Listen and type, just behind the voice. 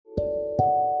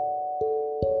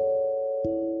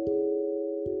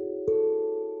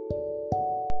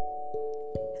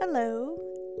Hello,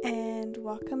 and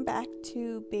welcome back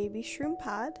to Baby Shroom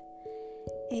Pod,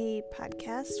 a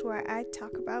podcast where I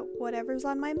talk about whatever's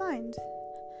on my mind.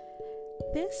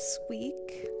 This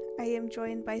week, I am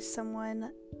joined by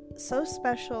someone so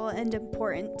special and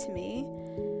important to me,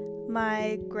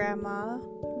 my grandma,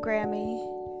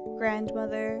 Grammy,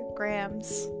 grandmother,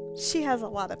 Grams. She has a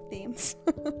lot of names.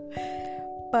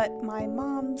 But my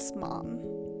mom's mom,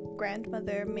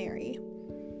 grandmother Mary.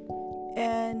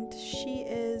 And she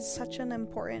is such an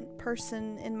important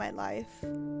person in my life.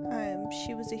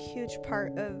 She was a huge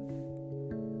part of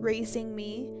raising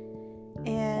me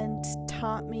and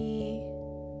taught me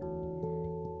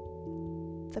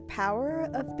the power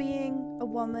of being a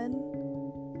woman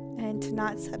and to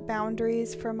not set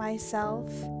boundaries for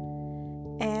myself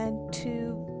and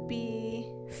to be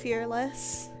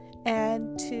fearless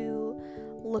and to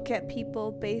look at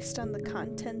people based on the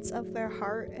contents of their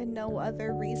heart and no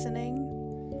other reasoning.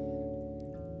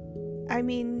 I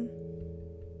mean,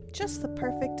 just the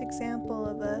perfect example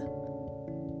of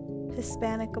a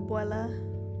Hispanic abuela.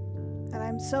 And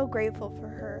I'm so grateful for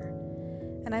her.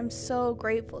 And I'm so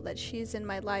grateful that she's in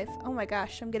my life. Oh my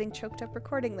gosh, I'm getting choked up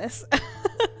recording this.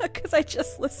 Because I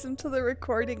just listened to the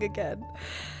recording again.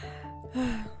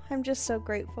 I'm just so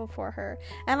grateful for her.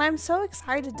 And I'm so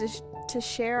excited to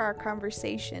share our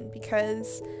conversation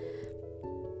because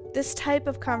this type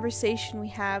of conversation we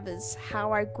have is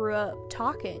how I grew up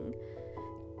talking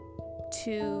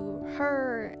to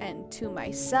her and to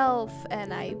myself,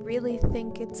 and I really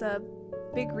think it's a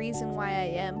big reason why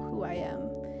I am who I am,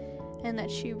 and that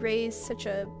she raised such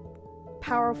a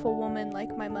powerful woman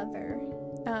like my mother.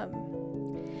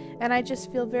 And I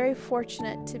just feel very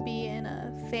fortunate to be in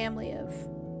a family of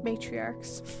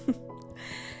matriarchs.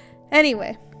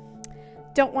 Anyway,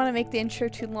 don't want to make the intro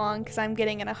too long because I'm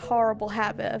getting in a horrible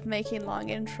habit of making long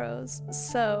intros.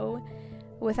 So,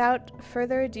 without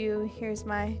further ado, here's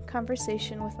my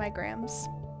conversation with my Grams.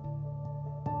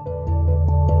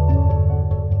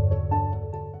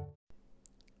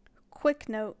 Quick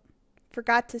note,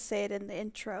 forgot to say it in the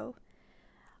intro.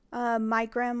 My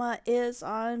grandma is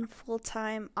on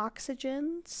full-time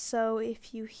oxygen, so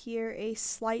if you hear a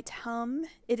slight hum,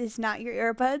 it is not your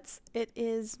earbuds, it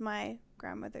is my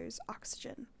grandmother's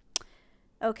oxygen.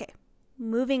 Okay,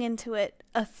 moving into it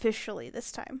officially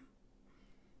this time.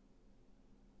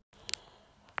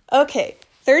 Okay,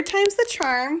 third time's the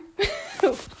charm.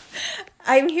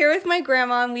 I'm here with my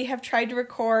grandma, and we have tried to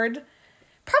record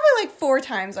probably like 4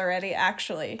 times already,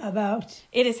 actually. About?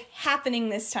 It is happening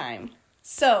this time.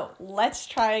 So, let's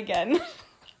try again.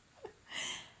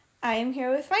 I am here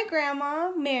with my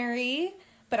grandma, Mary,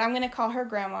 but I'm going to call her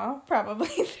grandma probably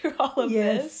through all of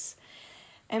this.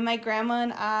 And my grandma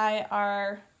and I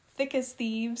are thick as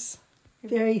thieves.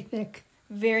 Very thick.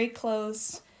 Very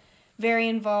close. Very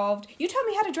involved. You taught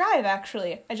me how to drive,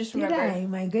 actually. I just remembered. Did I?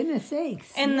 My goodness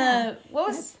sakes. And yeah.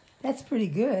 That's pretty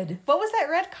good. What was that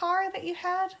red car that you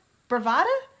had? Bravada?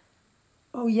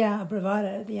 Oh, yeah,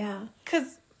 Bravada, yeah.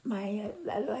 Because... my,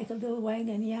 like a little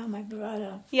wagon, yeah, my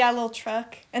Bravada. Yeah, a little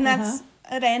truck. And that's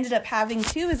what I ended up having,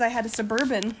 too, is I had a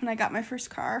Suburban when I got my first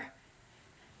car.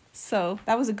 So,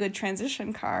 that was a good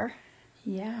transition car.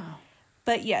 Yeah.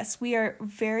 But yes, we are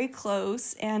very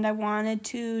close, and I wanted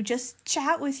to just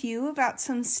chat with you about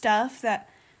some stuff that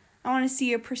I want to see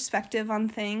your perspective on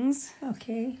things.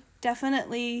 Okay.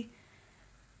 Definitely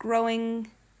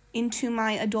growing into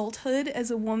my adulthood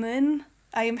as a woman,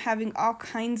 I am having all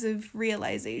kinds of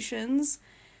realizations.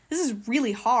 This is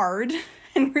really hard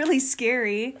and really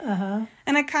scary. Uh-huh.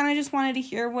 And I kind of just wanted to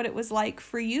hear what it was like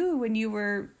for you when you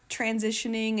were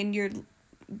transitioning and your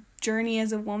journey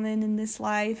as a woman in this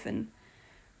life. And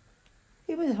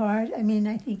it was hard. I mean,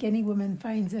 I think any woman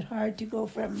finds it hard to go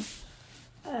from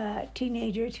a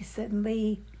teenager to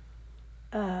suddenly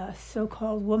a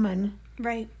so-called woman.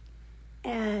 Right.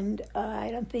 And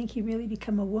I don't think you really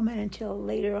become a woman until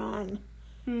later on.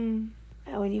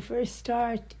 When you first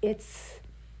start,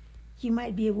 you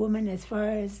might be a woman as far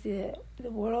as the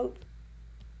world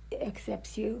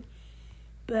accepts you,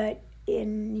 but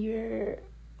in your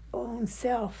own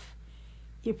self,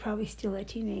 you're probably still a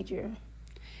teenager.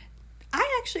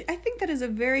 I think that is a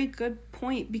very good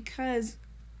point, because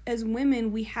as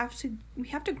women, we have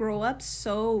to grow up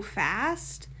so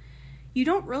fast. You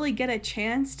don't really get a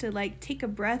chance to like take a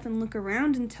breath and look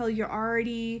around until you're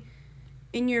already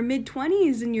in your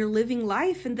mid-20s and you're living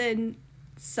life, and then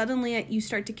suddenly you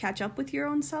start to catch up with your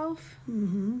own self.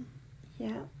 Mm-hmm.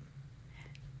 Yeah.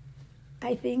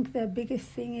 I think the biggest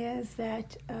thing is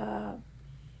that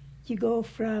you go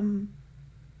from,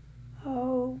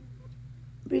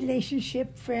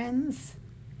 relationship friends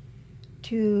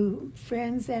to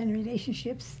friends and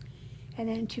relationships and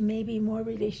then to maybe more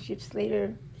relationships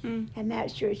later, and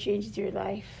that sure changes your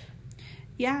life.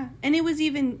 Yeah, and it was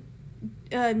even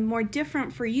more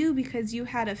different for you because you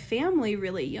had a family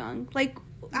really young. Like,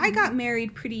 I got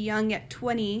married pretty young at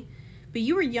 20, but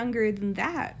you were younger than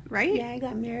that, right? Yeah, I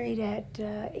got married at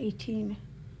 18.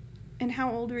 And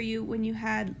how old were you when you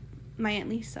had my Aunt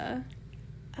Lisa?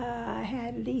 I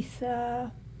had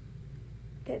Lisa,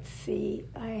 let's see,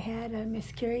 I had a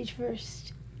miscarriage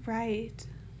first. Right.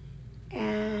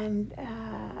 And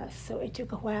so it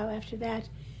took a while after that.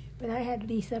 But I had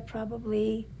Lisa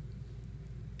probably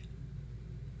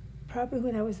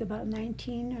when I was about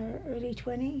 19 or early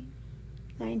 20,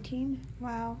 19.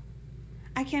 Wow.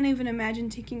 I can't even imagine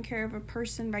taking care of a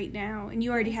person right now. And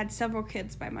you already had several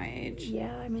kids by my age.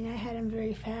 Yeah, I mean, I had them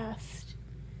very fast.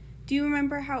 Do you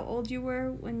remember how old you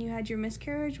were when you had your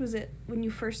miscarriage? Was it when you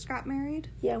first got married?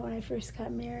 Yeah, when I first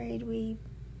got married,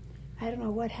 I don't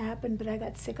know what happened, but I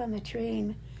got sick on the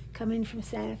train coming from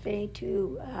Santa Fe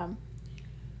to I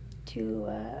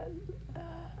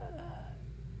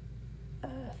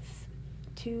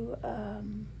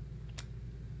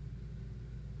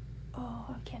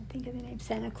can't think of the name,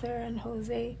 Santa Clara and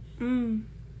Jose. And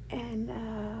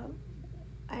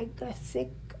I got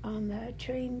sick on the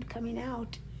train coming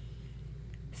out.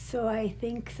 So I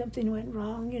think something went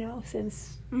wrong,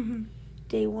 since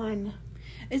day one.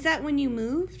 Is that when you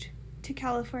moved to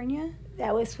California?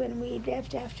 That was when we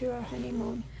left after our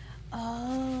honeymoon.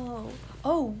 Oh,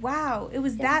 wow. It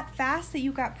was that fast that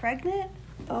you got pregnant?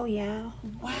 Oh, yeah.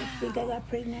 Wow. I think I got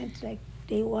pregnant like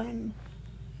day one.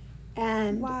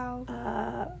 And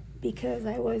because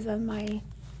I was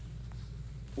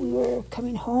we were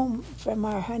coming home from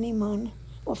our honeymoon,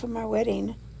 from our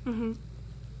wedding.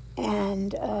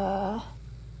 And I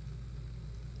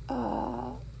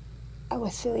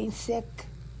was feeling sick.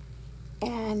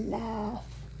 And a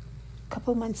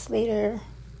couple months later,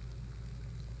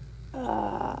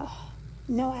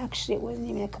 no, actually it wasn't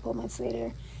even a couple months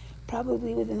later,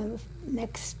 probably within the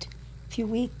next few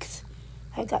weeks,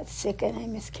 I got sick and I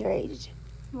miscarried.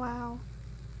 Wow.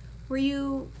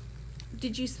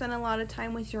 Did you spend a lot of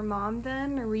time with your mom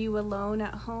then, or were you alone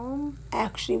at home?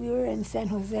 Actually, we were in San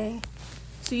Jose.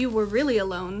 So you were really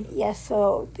alone? Yes,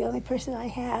 so the only person I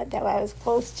had that I was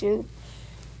close to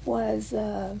was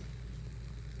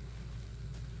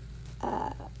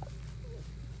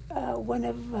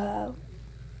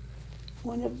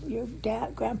one of your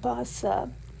grandpa's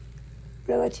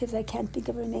relatives. I can't think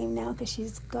of her name now because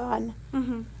she's gone.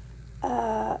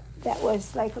 That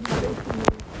was like a mother to me.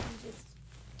 She just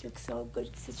took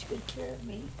such good care of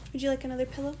me. Would you like another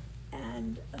pillow?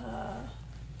 And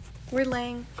we're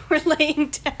laying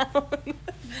down.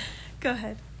 Go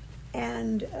ahead.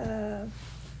 And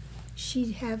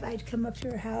I'd come up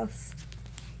to her house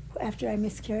after I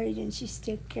miscarried, and she'd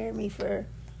take care of me for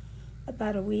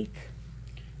about a week.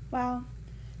 Wow.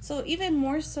 So even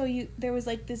more so, there was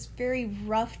like this very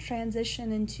rough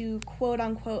transition into quote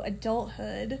unquote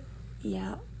adulthood.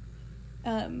 Yeah.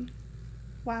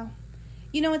 Wow.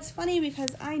 It's funny because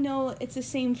I know it's the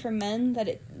same for men,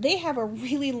 that they have a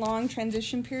really long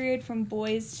transition period from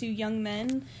boys to young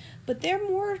men, but they're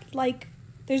more like,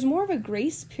 there's more of a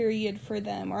grace period for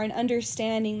them, or an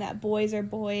understanding that boys are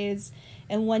boys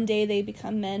and one day they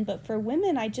become men. But for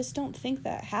women, I just don't think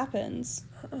that happens.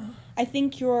 I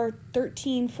think you're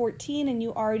 13, 14, and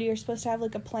you already are supposed to have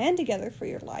like a plan together for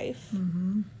your life.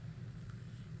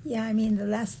 Yeah, I mean, the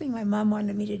last thing my mom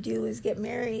wanted me to do was get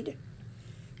married,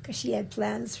 because she had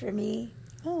plans for me.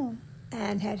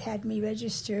 And had me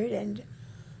registered and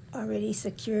already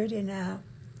secured in a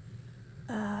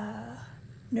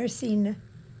nursing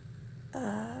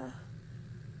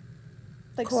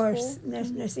course,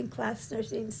 nursing class,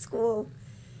 nursing school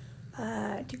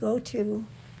to go to.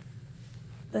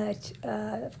 But,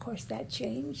 of course, that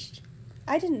changed.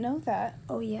 I didn't know that.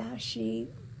 Oh, yeah, she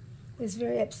was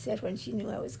very upset when she knew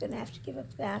I was going to have to give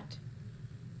up that.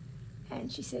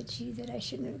 And she said that I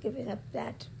shouldn't have given up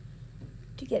that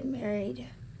to get married.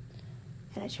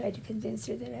 And I tried to convince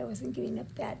her that I wasn't giving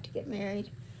up that to get married.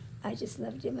 I just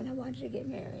loved him and I wanted to get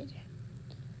married.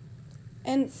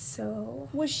 And so...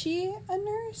 Was she a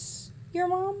nurse, your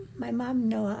mom? My mom,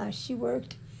 no. She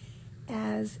worked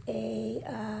as a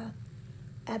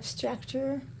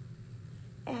abstractor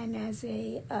and as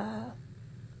a...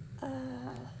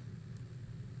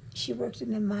 she worked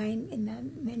in the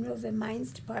minerals and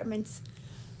mines departments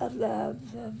of the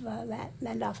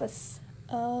land office.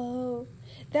 Oh,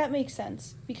 that makes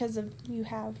sense because you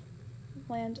have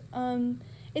land.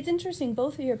 It's interesting.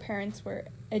 Both of your parents were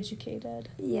educated.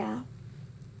 Yeah,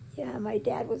 my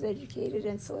dad was educated,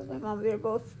 and so was my mom. They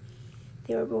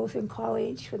were both in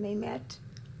college when they met.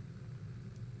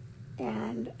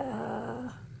 and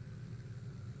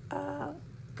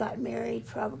got married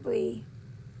probably.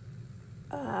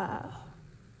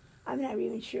 I'm not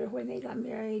even sure when they got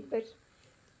married, but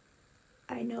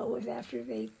I know it was after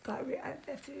they got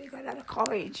out of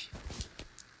college.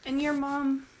 And your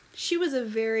mom, she was a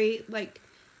very,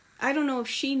 I don't know if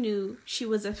she knew she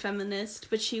was a feminist,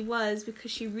 but she was,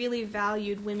 because she really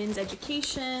valued women's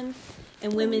education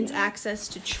and women's access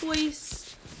to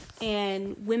choice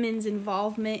and women's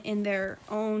involvement in their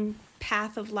own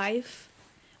path of life,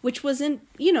 which wasn't,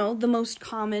 the most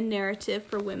common narrative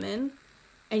for women.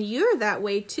 And you're that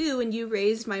way too, and you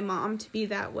raised my mom to be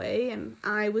that way, and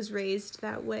I was raised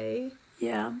that way.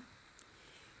 Yeah.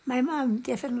 My mom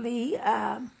definitely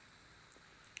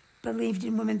believed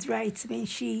in women's rights. I mean,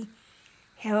 she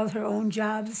held her own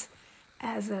jobs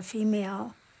as a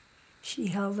female. She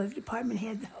held the department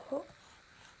head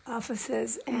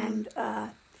offices and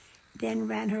then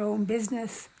ran her own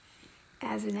business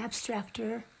as an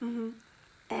abstractor. Mm-hmm.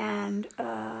 And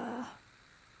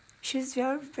she was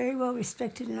very, very well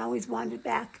respected and always wanted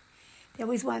back. They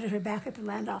always wanted her back at the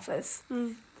land office.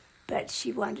 Mm. But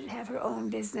she wanted to have her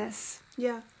own business.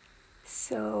 Yeah.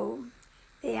 So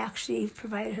they actually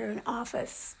provided her an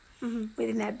office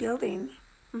within that building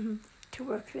to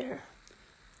work there.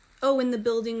 Oh, in the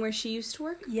building where she used to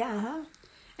work? Yeah.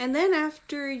 And then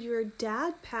after your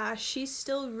dad passed, she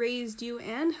still raised you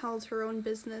and held her own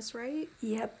business, right?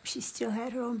 Yep, she still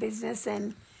had her own business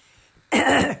and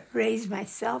raised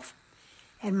myself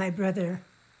and my brother.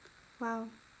 Wow.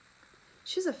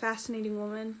 She's a fascinating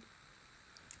woman.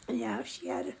 Yeah, she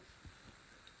had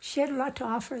a lot to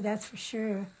offer, that's for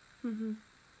sure. Mm-hmm.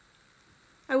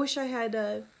 I wish I had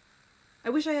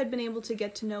been able to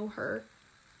get to know her,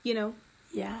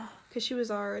 Yeah. because she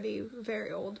was already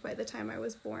very old by the time I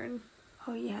was born.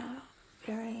 Oh, yeah,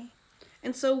 very.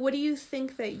 And so what do you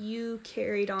think that you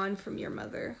carried on from your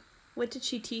mother? What did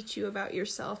she teach you about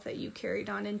yourself that you carried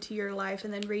on into your life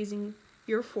and then raising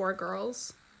your 4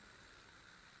 girls?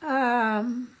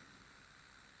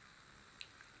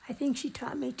 I think she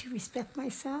taught me to respect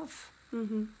myself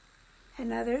Mm-hmm.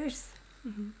 and others,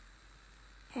 Mm-hmm.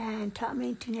 and taught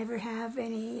me to never have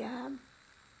any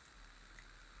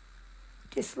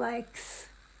dislikes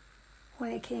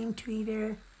when it came to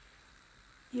either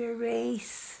your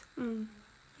race,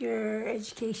 your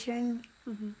education,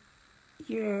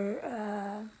 your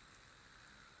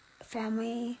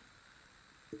family,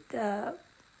 the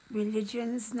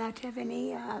religions, not to have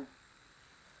any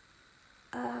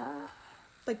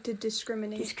To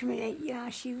discriminate. discriminate. Yeah,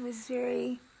 she was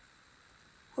very.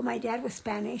 Well, my dad was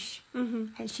Spanish,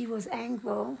 and she was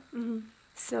Anglo,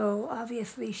 so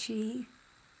obviously she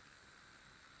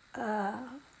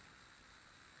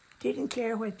didn't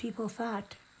care what people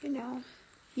thought,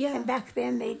 Yeah. And back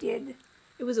then they did.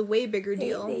 It was a way bigger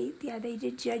deal. They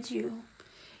did judge you.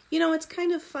 It's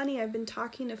kind of funny. I've been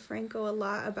talking to Franco a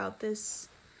lot about this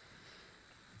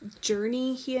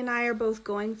journey he and I are both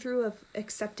going through of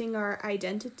accepting our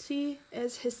identity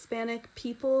as Hispanic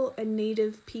people and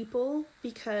Native people,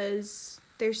 because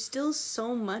there's still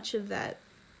so much of that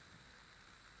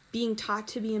being taught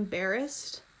to be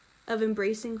embarrassed of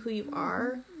embracing who you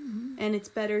are, and it's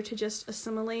better to just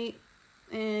assimilate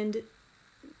and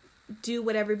do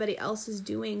what everybody else is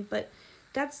doing. But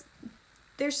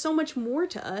there's so much more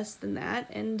to us than that,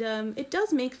 and it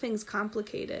does make things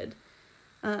complicated.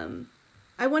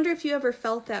 I wonder if you ever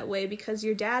felt that way because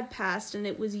your dad passed and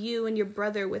it was you and your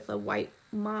brother with a white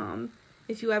mom,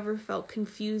 if you ever felt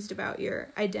confused about your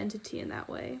identity in that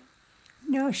way.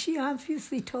 No, she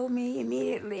obviously told me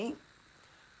immediately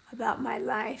about my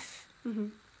life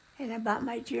and about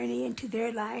my journey into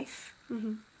their life,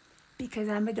 because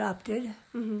I'm adopted,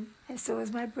 and so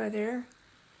is my brother.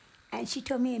 And she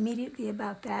told me immediately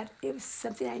about that. It was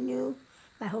something I knew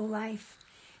my whole life,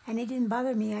 and it didn't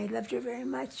bother me. I loved her very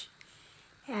much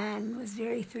and was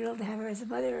very thrilled to have her as a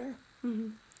mother.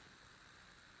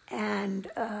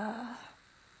 And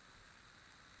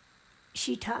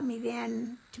she taught me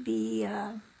then to be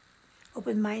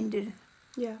open-minded.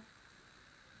 Yeah.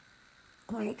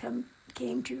 When it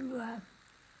came to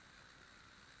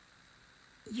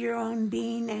your own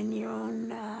being and your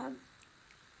own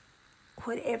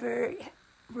whatever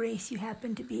race you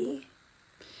happen to be.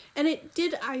 And it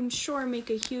did, I'm sure, make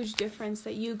a huge difference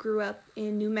that you grew up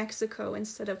in New Mexico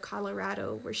instead of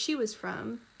Colorado, where she was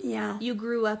from. Yeah. You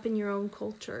grew up in your own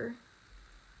culture.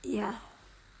 Yeah.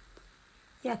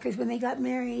 Yeah, because when they got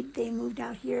married, they moved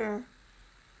out here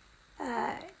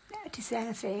to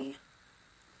Santa Fe.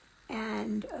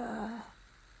 And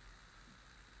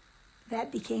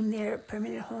that became their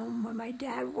permanent home where my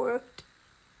dad worked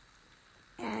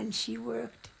and she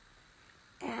worked.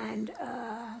 And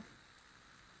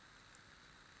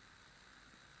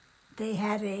they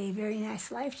had a very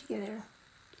nice life together.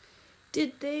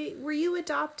 Were you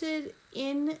adopted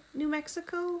in New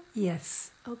Mexico?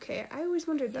 Yes. Okay, I always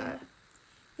wondered that.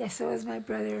 Yeah, so was my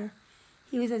brother.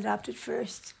 He was adopted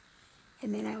first,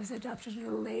 and then I was adopted a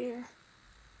little later.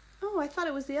 Oh, I thought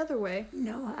it was the other way.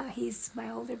 No, he's my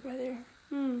older brother,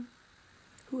 Hmm.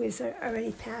 who is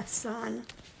already passed on.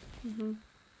 Mm-hmm.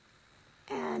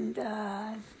 And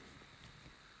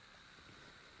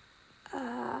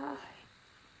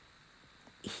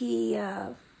he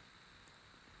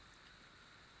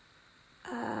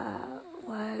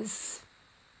was,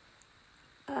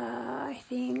 I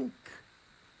think,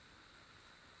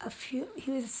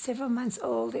 he was several months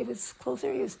old. He was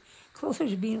closer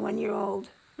to being 1 year old.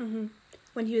 Mm-hmm.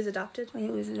 When he was adopted? When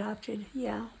he was adopted,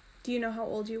 yeah. Do you know how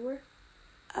old you were?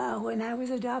 When I was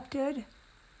adopted,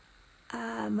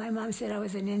 my mom said I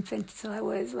was an infant, so I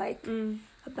was like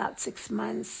about 6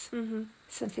 months,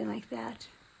 something like that.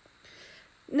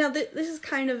 Now, this is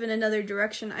kind of in another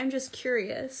direction. I'm just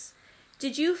curious.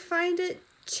 Did you find it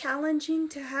challenging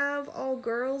to have all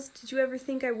girls? Did you ever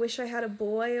think, I wish I had a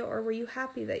boy, or were you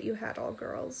happy that you had all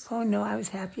girls? Oh, no, I was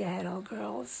happy I had all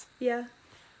girls. Yeah.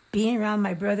 Being around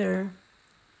my brother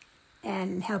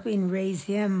and helping raise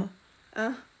him,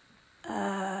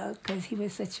 because he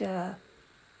was such a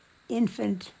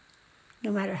infant,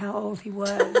 no matter how old he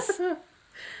was.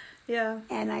 Yeah.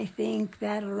 And I think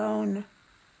that alone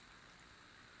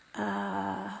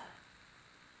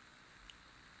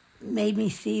made me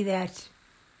see that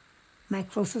my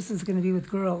closest is going to be with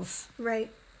girls.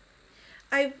 Right.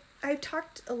 I've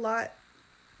talked a lot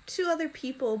to other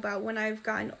people about when I've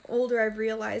gotten older, I've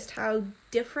realized how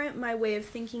different my way of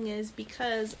thinking is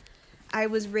because I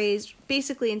was raised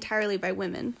basically entirely by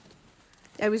women.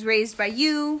 I was raised by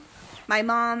you, my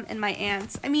mom, and my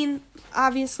aunts. I mean,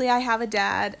 obviously I have a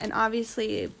dad, and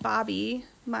obviously Bobby,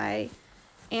 my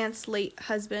aunt's late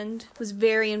husband, was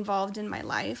very involved in my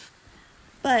life.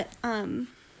 But our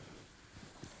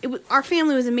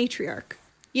family was a matriarch,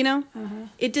 you know? Uh-huh.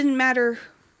 It didn't matter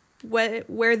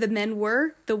where the men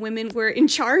were, the women were in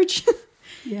charge.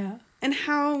 Yeah. And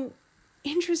how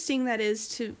interesting that is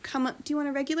to come up. Do you want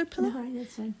a regular pillow? No,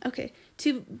 that's fine. Okay.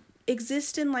 To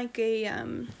exist in like a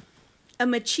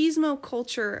machismo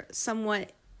culture,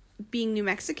 somewhat being New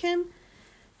Mexican,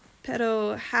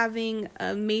 pero having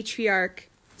a matriarch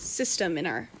system in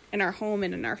our home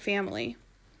and in our family.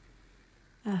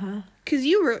 Uh-huh. Because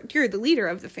you're the leader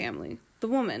of the family, the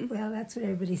woman. Well, that's what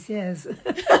everybody says.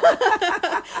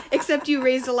 Except you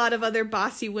raised a lot of other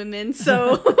bossy women,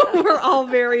 so we're all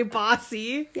very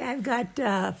bossy. Yeah, I've got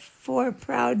 4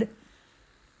 proud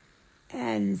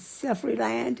and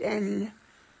self-reliant and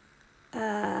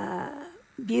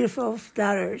beautiful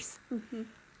daughters. Mm-hmm.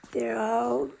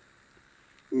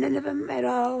 None of them at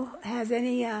all has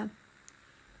any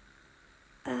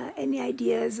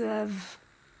ideas of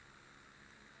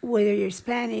whether you're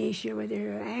Spanish or whether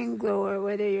you're Anglo or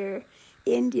whether you're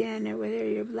Indian or whether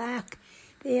you're black.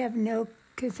 They have no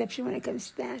conception when it comes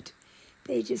to that.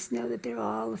 They just know that they're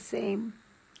all the same.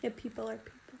 Yeah, people are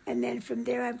people. And then from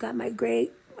there, I've got my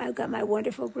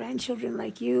wonderful grandchildren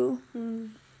like you,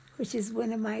 which is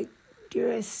one of my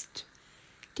dearest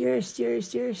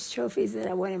trophies that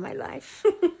I won in my life.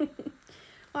 Well,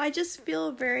 I just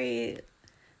feel very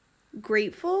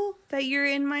grateful that you're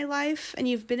in my life, and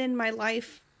you've been in my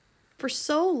life for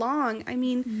so long. I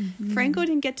mean, Franco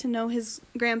didn't get to know his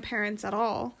grandparents at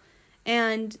all,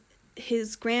 and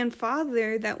his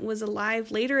grandfather that was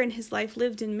alive later in his life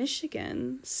lived in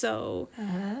Michigan. So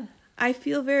I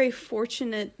feel very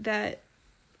fortunate that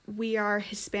we are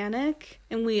Hispanic,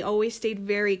 and we always stayed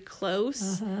very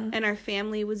close, and our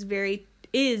family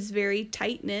is very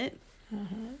tight-knit.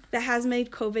 That has made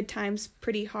COVID times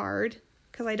pretty hard,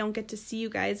 because I don't get to see you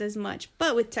guys as much.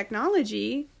 But with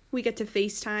technology, we get to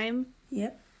FaceTime.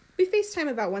 Yep. We FaceTime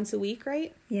about once a week,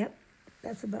 right? Yep,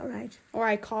 that's about right. Or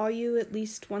I call you at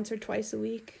least once or twice a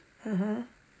week.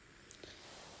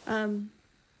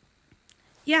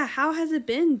 Yeah, how has it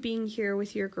been being here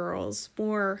with your girls,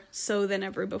 more so than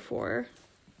ever before?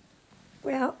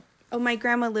 Well... Oh, my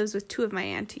grandma lives with 2 of my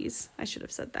aunties. I should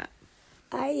have said that.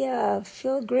 I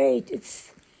feel great.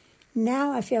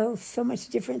 Now I feel so much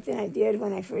different than I did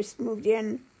when I first moved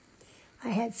in. I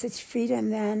had such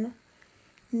freedom then.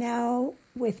 Now,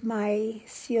 with my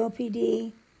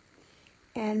COPD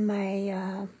and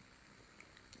my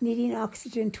needing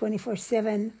oxygen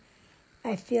 24/7,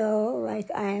 I feel like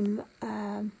I'm,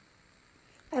 I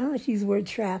don't like to use the word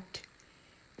trapped,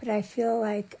 but I feel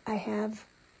like I have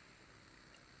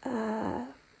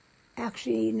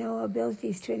actually no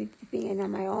abilities to anything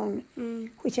on my own.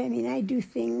 Which, I mean, I do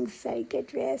things. I get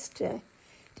dressed,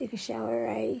 take a shower,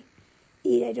 I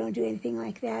eat. I don't do anything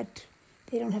like that.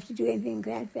 They don't have to do anything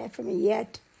like that for me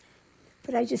yet.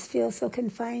 But I just feel so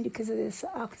confined because of this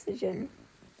oxygen.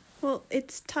 Well,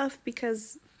 it's tough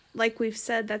because, like we've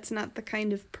said, that's not the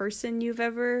kind of person you've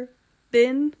ever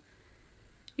been.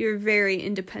 You're a very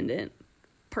independent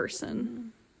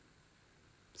person.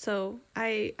 So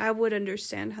I would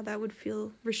understand how that would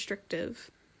feel restrictive.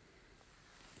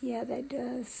 Yeah, that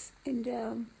does.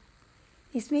 And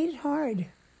it's made it hard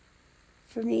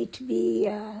for me to be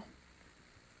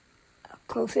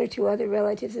closer to other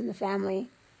relatives in the family.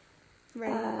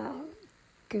 Right.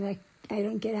 Because I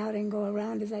don't get out and go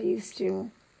around as I used to.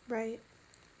 Right.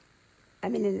 I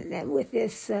mean, with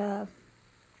this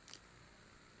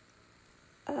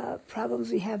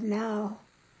problems we have now,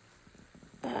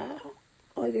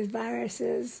 or these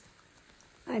viruses,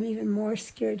 I'm even more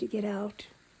scared to get out.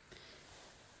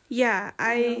 Yeah,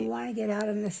 I don't want to get out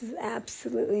unless it's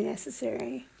absolutely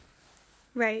necessary.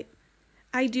 Right.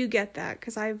 I do get that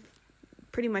because I've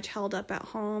pretty much held up at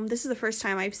home. This is the first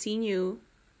time I've seen you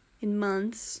in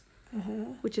months,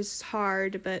 which is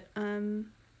hard, but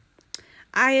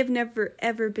I have never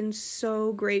ever been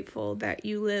so grateful that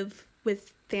you live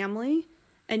with family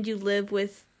and you live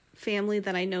with family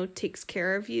that I know takes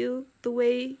care of you the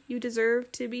way you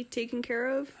deserve to be taken care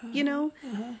of, you know?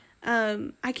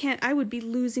 I would be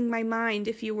losing my mind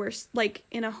if you were like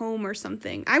in a home or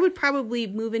something. I would probably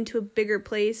move into a bigger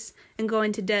place and go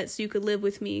into debt so you could live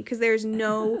with me, because there's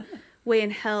no way in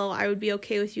hell I would be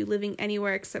okay with you living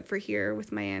anywhere except for here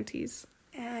with my aunties.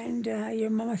 And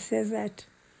your mama says that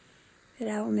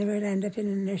I will never end up in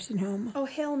a nursing home. Oh,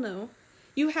 hell no.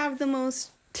 You have the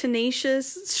most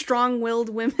tenacious, strong-willed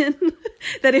women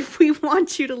that if we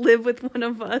want you to live with one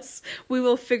of us, we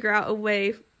will figure out a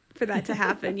way for that to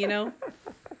happen, you know?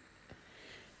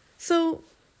 So,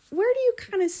 where do you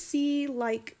kind of see,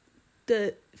 like,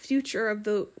 the future of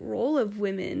the role of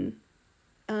women?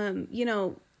 You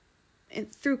know,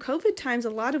 and through COVID times, a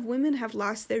lot of women have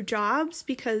lost their jobs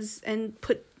and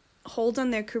put holds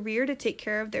on their career to take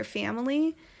care of their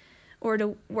family or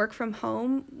to work from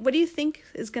home. What do you think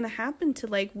is going to happen to,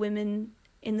 like, women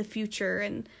in the future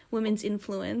and women's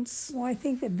influence? Well, I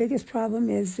think the biggest problem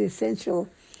is the essential,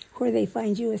 where they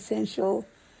find you essential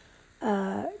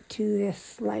to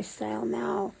this lifestyle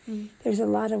now. There's a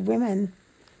lot of women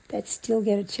that still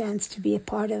get a chance to be a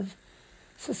part of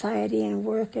society and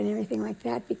work and everything like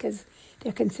that because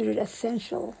they're considered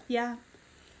essential. Yeah.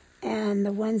 And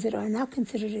the ones that are not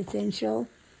considered essential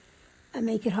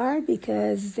make it hard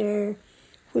because they're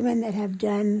women that have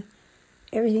done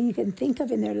everything you can think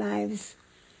of in their lives,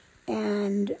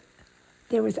 and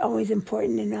they was always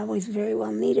important and always very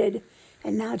well needed,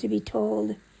 and now to be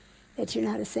told that you're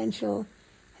not essential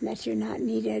and that you're not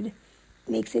needed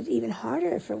makes it even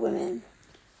harder for women.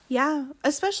 Yeah,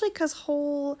 especially because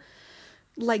whole,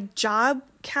 like, job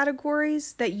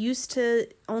categories that used to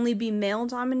only be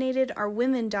male-dominated are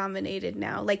women-dominated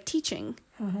now, like teaching,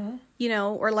 you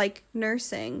know, or, like,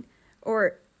 nursing,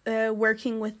 or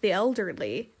working with the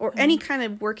elderly, or any kind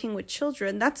of working with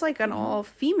children. That's, like, an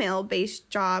all-female-based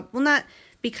job. Well, not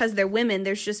because they're women,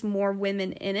 there's just more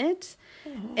women in it.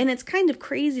 And it's kind of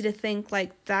crazy to think,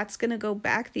 like, that's going to go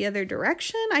back the other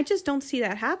direction. I just don't see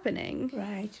that happening.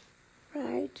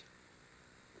 Right.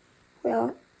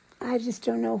 Well, I just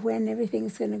don't know when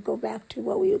everything's going to go back to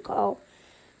what we would call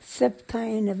some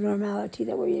kind of normality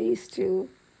that we're used to.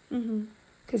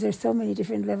 Because there's so many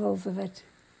different levels of it.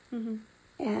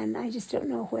 And I just don't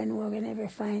know when we're going to ever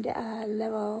find a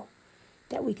level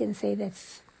that we can say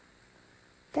that's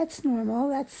normal,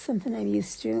 that's something I'm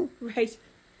used to. Right.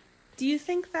 Do you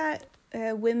think that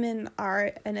women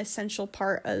are an essential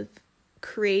part of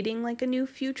creating, like, a new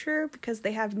future because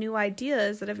they have new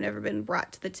ideas that have never been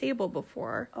brought to the table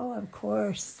before? Oh, of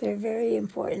course. They're very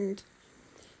important.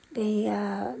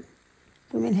 Women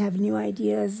have new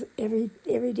ideas every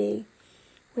day,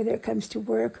 whether it comes to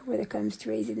work, whether it comes to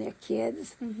raising their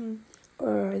kids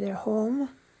or their home.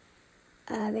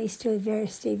 They still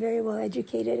stay very well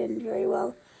educated and very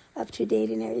well up to date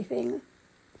in everything.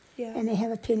 Yeah. And they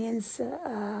have opinions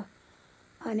on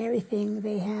everything.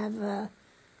 They have,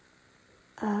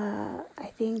 I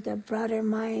think, a broader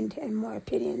mind and more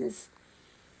opinions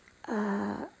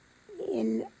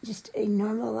in just a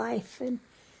normal life and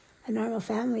a normal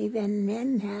family than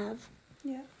men have.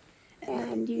 Yeah.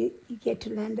 And you get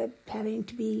to end up having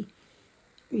to be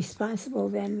responsible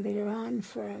then later on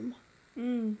for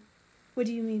them. What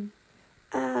do you mean?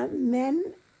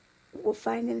 Men will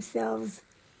find themselves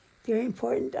very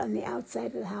important on the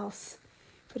outside of the house,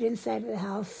 but inside of the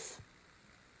house,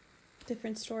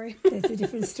 different story. That's a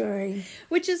different story.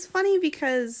 Which is funny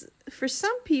because for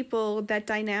some people that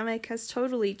dynamic has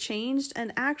totally changed,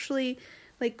 and actually,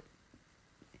 like,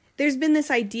 there's been this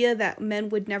idea that men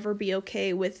would never be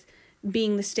okay with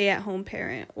being the stay-at-home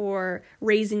parent or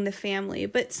raising the family.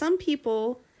 But some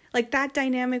people, like, that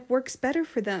dynamic works better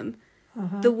for them.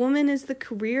 Uh-huh. The woman is the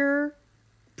career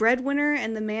breadwinner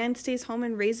and the man stays home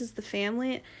and raises the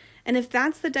family. And if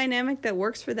that's the dynamic that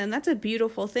works for them, that's a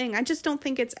beautiful thing. I just don't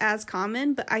think it's as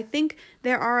common, but I think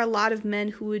there are a lot of men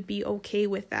who would be okay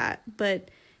with that. But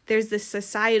there's this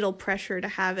societal pressure to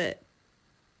have it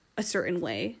a certain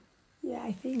way. Yeah,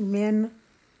 I think men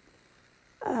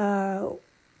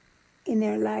in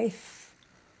their life,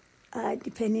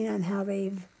 depending on how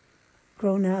they've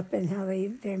grown up and how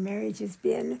their marriage has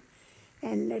been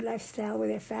and their lifestyle with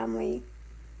their family,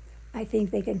 I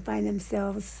think they can find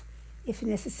themselves, if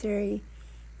necessary,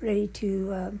 ready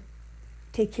to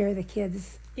take care of the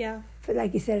kids. Yeah. But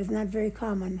like you said, it's not very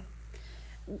common.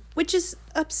 Which is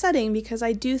upsetting because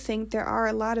I do think there are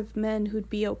a lot of men who'd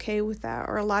be okay with that,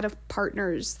 or a lot of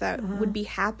partners that would be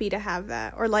happy to have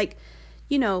that. Or like,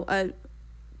 you know, a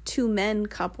 2-men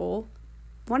couple,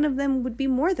 one of them would be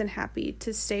more than happy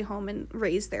to stay home and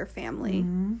raise their family.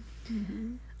 Mm-hmm.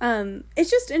 Mm-hmm.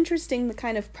 It's just interesting the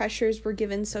kind of pressures we're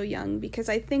given so young, because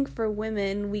I think for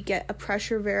women, we get a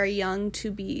pressure very young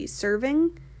to be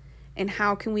serving, and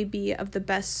how can we be of the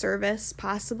best service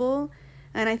possible.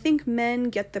 And I think men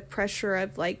get the pressure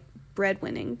of, like,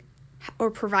 breadwinning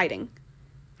or providing,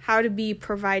 how to be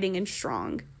providing and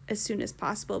strong as soon as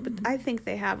possible. But I think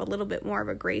they have a little bit more of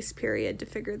a grace period to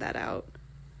figure that out.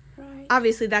 Right.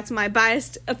 Obviously, that's my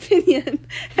biased opinion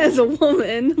as a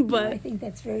woman, but... I think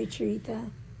that's very true, Rita.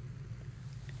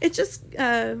 It's just,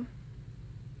 not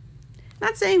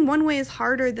saying one way is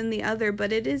harder than the other,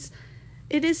 but it is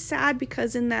sad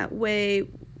because in that way,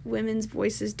 women's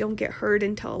voices don't get heard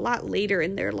until a lot later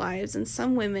in their lives. And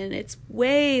some women, it's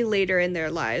way later in their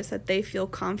lives that they feel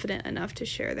confident enough to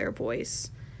share their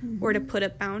voice or to put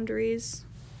up boundaries.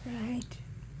 Right.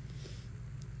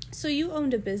 So you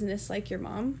owned a business like your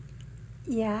mom?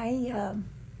 Yeah, I,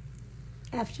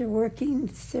 after working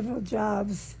several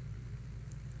jobs,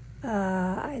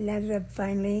 I landed up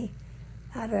finally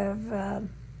out of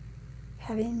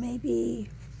having maybe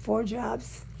 4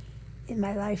 jobs in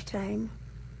my lifetime.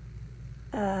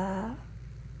 I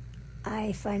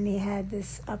finally had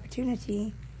this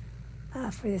opportunity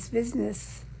for this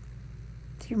business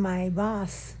through my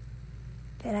boss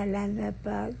that I landed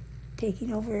up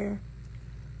taking over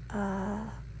a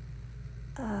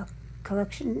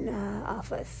collection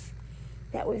office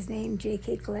that was named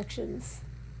J.K. Collections.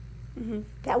 Mm-hmm.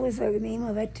 That was the name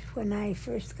of it when I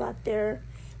first got there,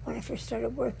 when I first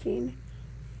started working.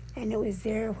 And it was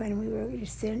there when we were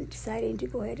deciding to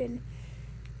go ahead and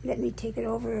let me take it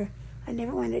over. I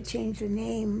never wanted to change the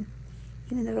name,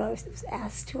 even though I was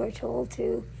asked to or told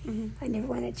to. Mm-hmm. I never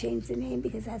wanted to change the name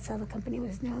because that's how the company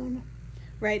was known.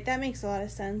 Right, that makes a lot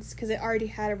of sense because it already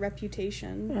had a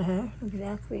reputation.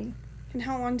 Exactly. And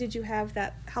how long did you have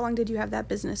that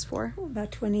business for?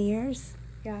 About 20 years.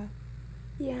 Yeah.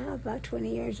 Yeah, about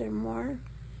 20 years or more.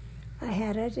 I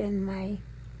had it, and my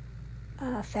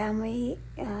family,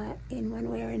 in one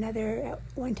way or another, at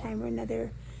one time or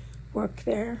another, worked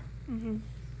there. Mm-hmm.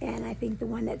 And I think the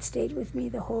one that stayed with me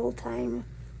the whole time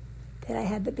that I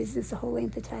had the business, the whole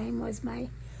length of time, was my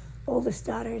oldest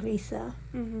daughter, Lisa.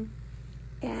 Mm-hmm.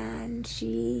 And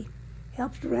she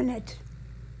helped run it.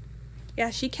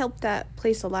 Yeah, she kept that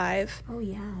place alive. Oh,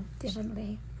 yeah,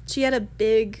 definitely. She had a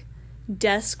big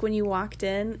desk when you walked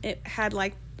in. It had,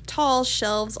 like, tall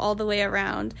shelves all the way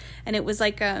around, and it was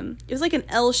like an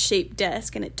L-shaped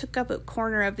desk, and it took up a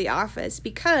corner of the office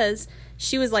because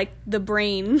she was like the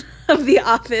brain of the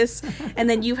office, and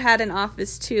then you had an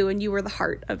office too, and you were the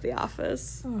heart of the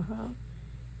office.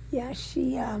 Yeah,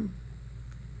 she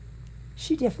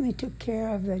definitely took care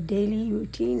of the daily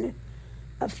routine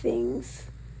of things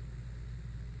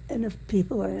and of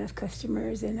people and of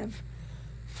customers and of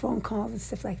phone calls and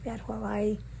stuff like that, while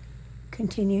I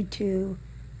continued to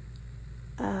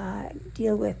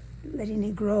deal with letting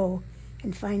it grow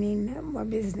and finding more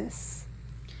business.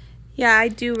 Yeah, I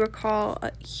do recall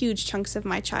huge chunks of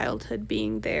my childhood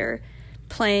being there,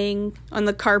 playing on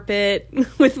the carpet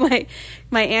with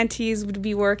my aunties would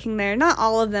be working there. Not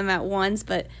all of them at once,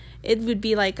 but it would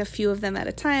be like a few of them at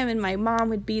a time, and my mom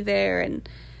would be there, and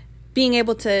being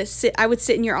able to I would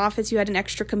sit in your office. You had an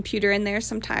extra computer in there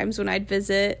sometimes when I'd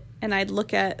visit, and I'd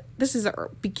look at, this is the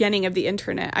beginning of the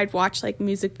internet, I'd watch like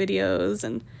music videos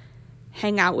and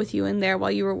hang out with you in there while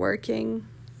you were working.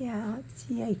 Yeah,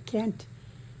 see, I can't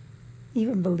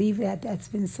even believe that. That's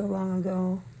been so long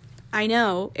ago. I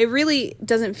know. It really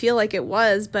doesn't feel like it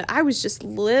was, but I was just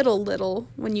little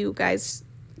when you guys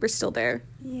were still there.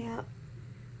 Yeah.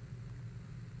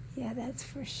 Yeah, that's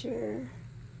for sure.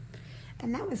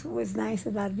 And that was what was nice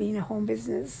about being a home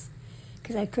business,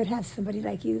 because I could have somebody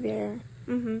like you there.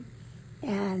 Mm-hmm.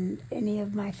 And any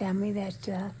of my family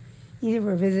that either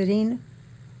were visiting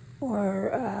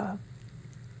or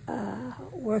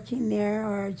working there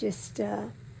or just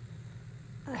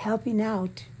helping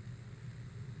out.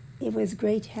 It was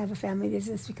great to have a family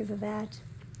business because of that.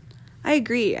 I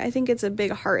agree. I think it's a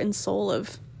big heart and soul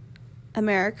of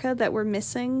America that we're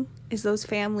missing is those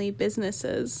family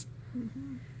businesses.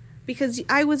 Mm-hmm. Because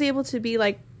I was able to be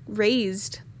like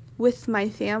raised with my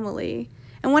family.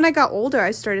 And when I got older, I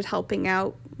started helping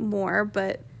out more,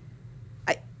 but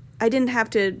I didn't have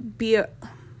to be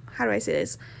how do I say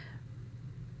this?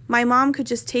 My mom could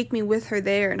just take me with her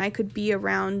there, and I could be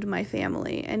around my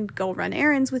family and go run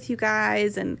errands with you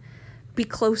guys and be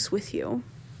close with you.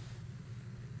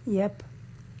 Yep.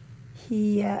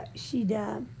 She'd,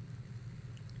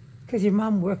 because your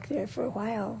mom worked there for a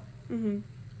while, Mm-hmm.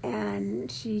 and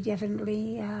she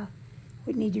definitely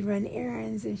would need to run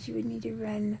errands, and she would need to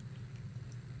run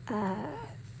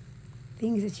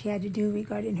things that she had to do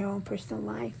regarding her own personal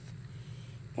life.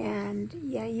 And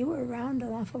yeah, you were around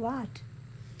an awful lot.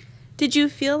 Did you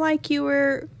feel like you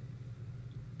were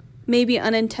maybe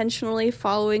unintentionally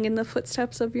following in the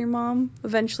footsteps of your mom,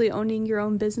 eventually owning your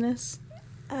own business?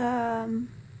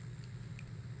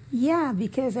 Yeah,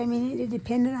 because I mean, it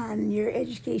depended on your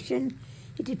education.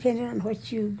 It depended on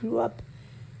what you grew up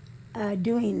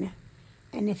doing,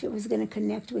 and if it was going to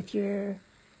connect with your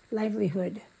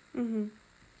livelihood. Mm-hmm.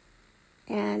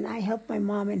 And I helped my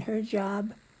mom in her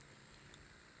job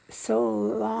so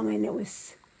long, and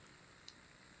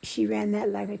she ran that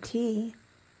like a T.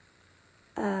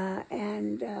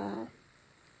 And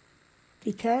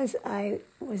because I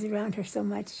was around her so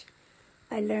much,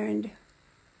 I learned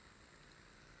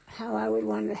how I would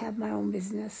want to have my own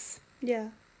business.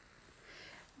 Yeah.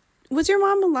 Was your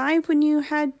mom alive when you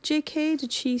had JK?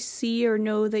 Did she see or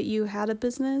know that you had a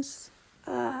business?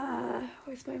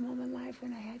 Was my mom alive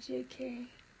when I had JK?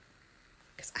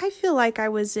 Because I feel like I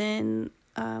was in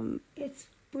It's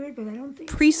weird, but I don't think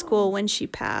preschool so. when she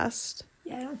passed.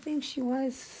 Yeah, I don't think she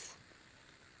was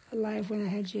alive when I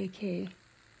had JK.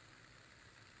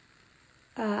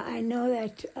 I know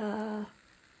that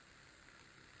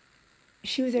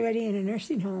she was already in a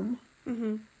nursing home,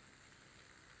 Mm-hmm.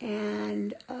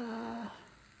 and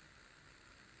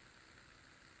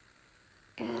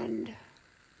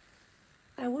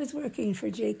I was working for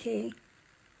JK,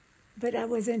 but I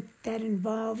wasn't that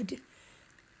involved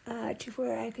to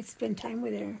where I could spend time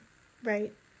with her.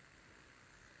 Right.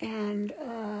 And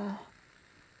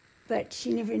but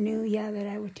she never knew, that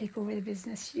I would take over the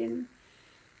business.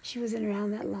 She wasn't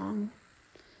around that long.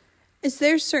 Is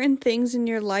there certain things in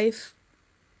your life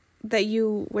that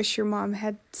you wish your mom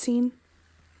had seen?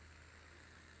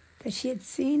 That she had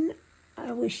seen.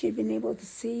 I wish she'd been able to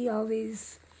see all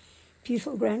these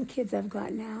beautiful grandkids I've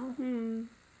got now. Mm.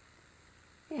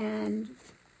 And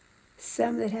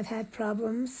some that have had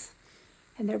problems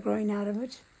and they're growing out of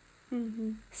it.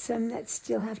 Mm-hmm. Some that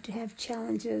still have to have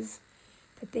challenges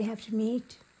that they have to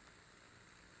meet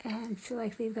and feel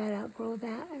like they've got to outgrow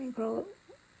that. Grow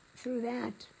through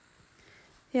that.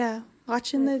 Yeah,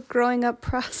 watching the growing up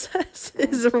process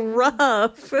is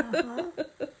rough. Uh-huh.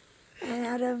 And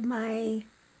out of my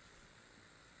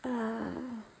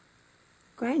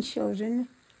grandchildren,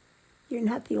 you're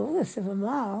not the oldest of them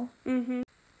all. Mm-hmm.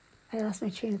 I lost my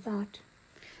train of thought.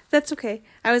 That's okay.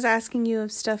 I was asking you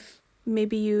of stuff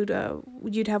maybe you'd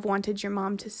have wanted your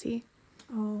mom to see.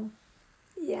 Oh,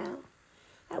 yeah.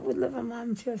 I would love my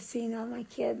mom to have seen all my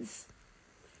kids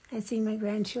and seen my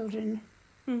grandchildren.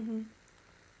 Mm-hmm.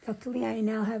 Luckily, I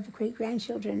now have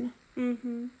great-grandchildren.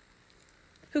 Mm-hmm.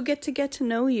 Who get to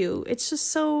know you. It's just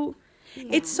so... Yeah.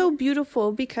 It's so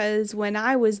beautiful because when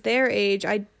I was their age,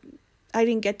 I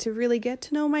didn't get to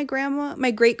know my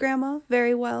great-grandma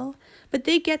very well. But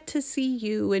they get to see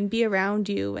you and be around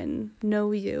you and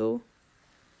know you.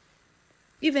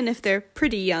 Even if they're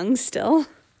pretty young still.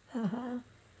 Uh-huh.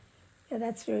 Yeah,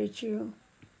 that's very true.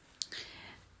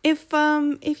 If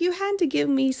you had to give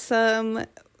me some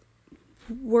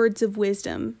words of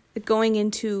wisdom going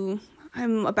into...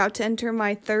 I'm about to enter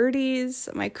my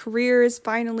 30s. My career is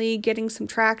finally getting some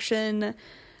traction.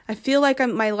 I feel like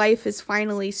my life is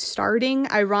finally starting.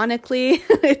 Ironically,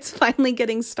 it's finally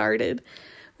getting started.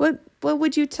 What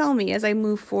would you tell me as I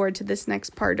move forward to this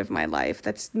next part of my life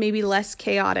that's maybe less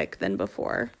chaotic than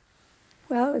before?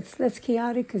 Well, it's less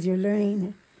chaotic because you're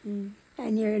learning.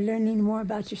 And you're learning more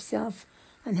about yourself,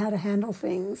 on how to handle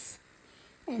things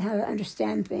and how to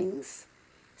understand things.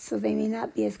 So they may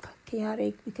not be as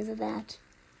chaotic because of that.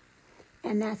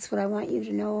 And that's what I want you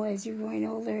to know as you're growing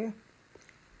older,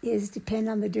 is depend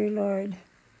on the dear Lord.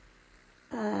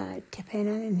 Depend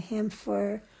on Him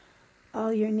for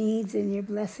all your needs and your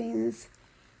blessings,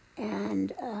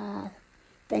 and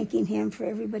thanking Him for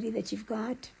everybody that you've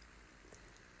got.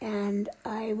 And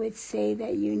I would say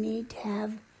that you need to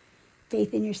have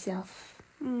faith in yourself.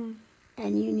 And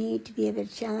you need to be able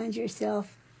to challenge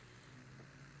yourself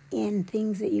in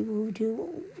things that you will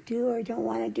do or don't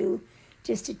want to do,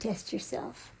 just to test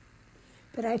yourself.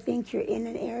 But I think you're in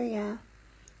an area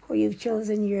where you've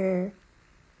chosen your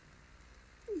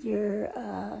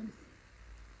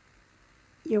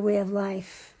way of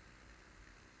life,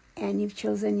 and you've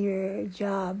chosen your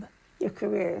job, your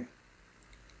career.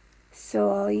 So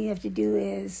all you have to do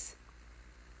is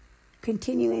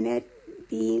continue in it,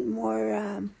 be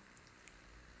more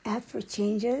apt for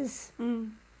changes,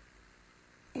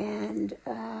 and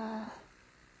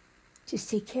just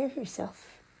take care of yourself.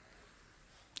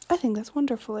 I think that's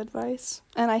wonderful advice.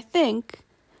 And I think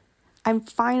I'm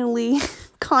finally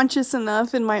conscious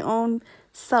enough in my own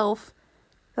self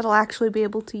that I'll actually be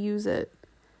able to use it.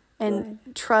 And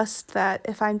trust that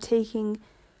if I'm taking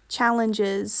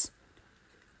challenges,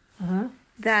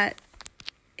 that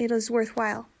it is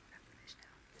worthwhile.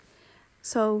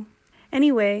 So,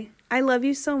 anyway, I love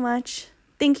you so much.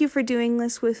 Thank you for doing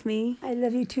this with me. I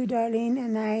love you too, darling,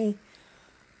 and I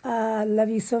love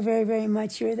you so very, very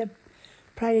much. You're the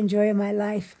pride and joy of my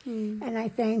life. And I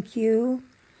thank you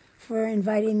for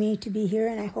inviting me to be here,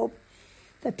 and I hope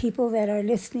the people that are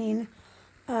listening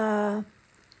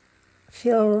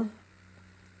feel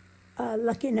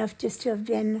lucky enough just to have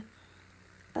been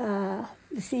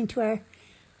listening to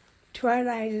our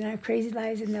lives and our crazy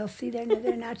lives, and they'll see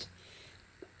they're not.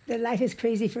 Their life is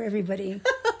crazy for everybody.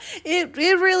 It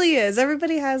really is.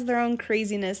 Everybody has their own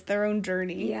craziness, their own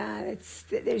journey. Yeah,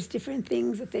 there's different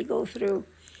things that they go through,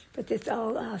 but it's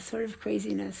all sort of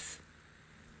craziness.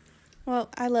 Well,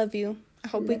 I love you. I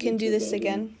hope we can do this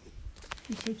again.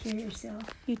 You take care of yourself.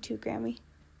 You too, Grammy.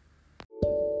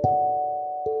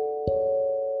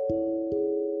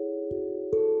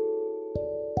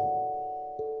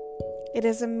 It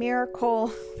is a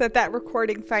miracle that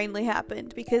recording finally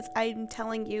happened, because I'm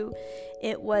telling you,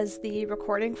 it was the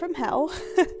recording from hell,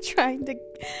 trying to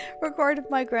record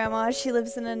with my grandma. She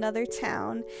lives in another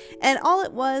town, and all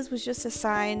it was just a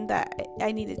sign that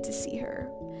I needed to see her.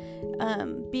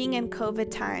 Being in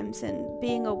COVID times and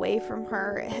being away from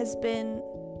her has been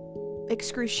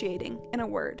excruciating, in a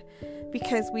word,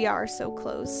 because we are so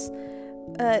close.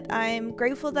 But I'm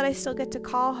grateful that I still get to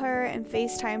call her and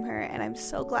FaceTime her, and I'm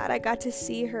so glad I got to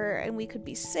see her and we could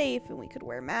be safe and we could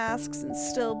wear masks and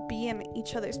still be in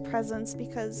each other's presence,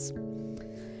 because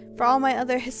for all my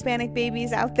other Hispanic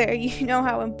babies out there, you know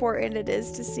how important it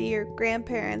is to see your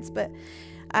grandparents, but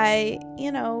I,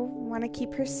 want to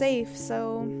keep her safe.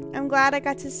 So I'm glad I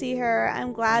got to see her.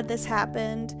 I'm glad this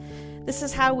happened. This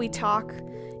is how we talk,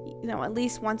 at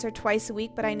least once or twice a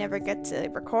week, but I never get to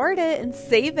record it and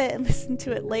save it and listen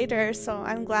to it later. So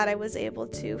I'm glad I was able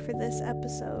to for this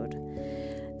episode.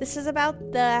 This is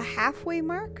about the halfway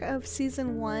mark of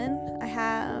season 1. I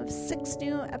have 6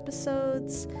 new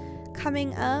episodes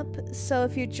coming up. So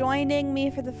if you're joining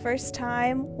me for the first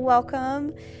time,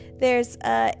 welcome. There's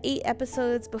 8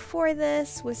 episodes before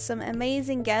this with some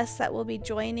amazing guests that will be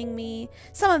joining me.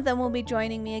 Some of them will be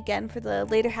joining me again for the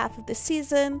later half of the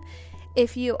season.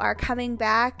 If you are coming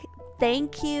back,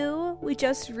 thank you. We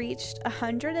just reached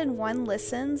 101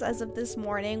 listens as of this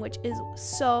morning, which is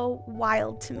so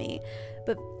wild to me,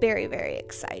 but very, very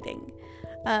exciting.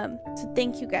 So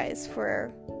thank you guys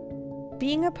for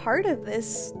being a part of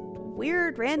this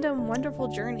weird, random, wonderful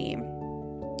journey.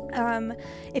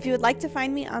 If you would like to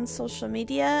find me on social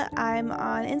media, I'm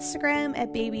on Instagram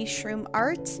at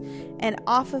babyshroomart, and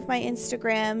off of my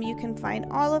Instagram you can find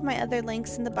all of my other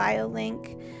links in the bio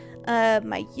link.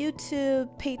 My YouTube,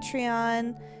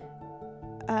 Patreon,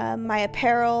 my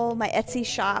apparel, my Etsy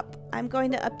shop. I'm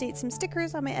going to update some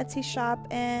stickers on my Etsy shop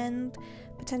and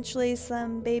potentially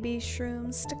some baby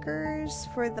shroom stickers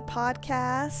for the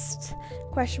podcast. ?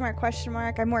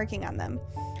 I'm working on them.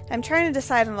 I'm trying to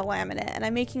decide on the laminate, and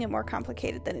I'm making it more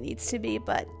complicated than it needs to be,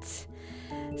 but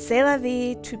c'est la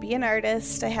vie, to be an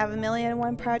artist. I have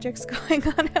 1,000,001 projects going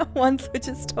on at once, which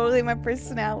is totally my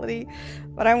personality,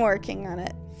 but I'm working on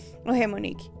it. Okay,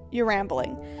 Monique, you're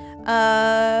rambling.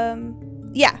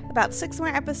 About 6 more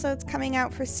episodes coming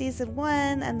out for season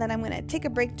 1, and then I'm going to take a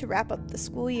break to wrap up the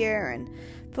school year and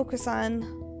focus on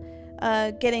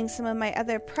getting some of my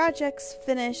other projects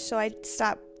finished, so I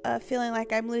stop feeling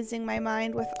like I'm losing my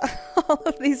mind with all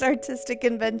of these artistic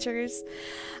adventures.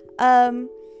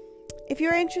 If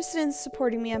you're interested in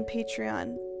supporting me on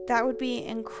Patreon, that would be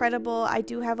incredible. I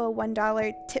do have a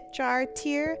 $1 tip jar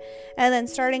tier, and then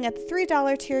starting at the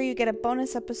 $3 tier, you get a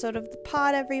bonus episode of the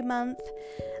pod every month.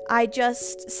 I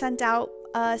just sent out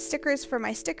stickers for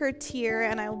my sticker tier,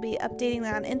 and I will be updating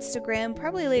that on Instagram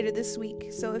probably later this week.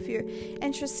 So if you're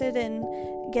interested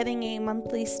in getting a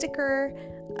monthly sticker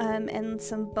and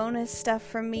some bonus stuff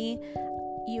from me,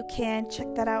 you can check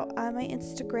that out on my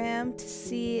Instagram to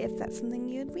see if that's something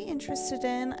you'd be interested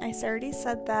in. I already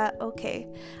said that. Okay,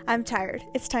 I'm tired.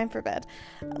 It's time for bed.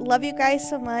 Love you guys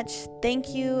so much.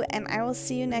 Thank you, and I will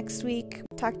see you next week.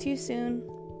 Talk to you soon.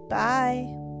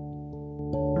 Bye.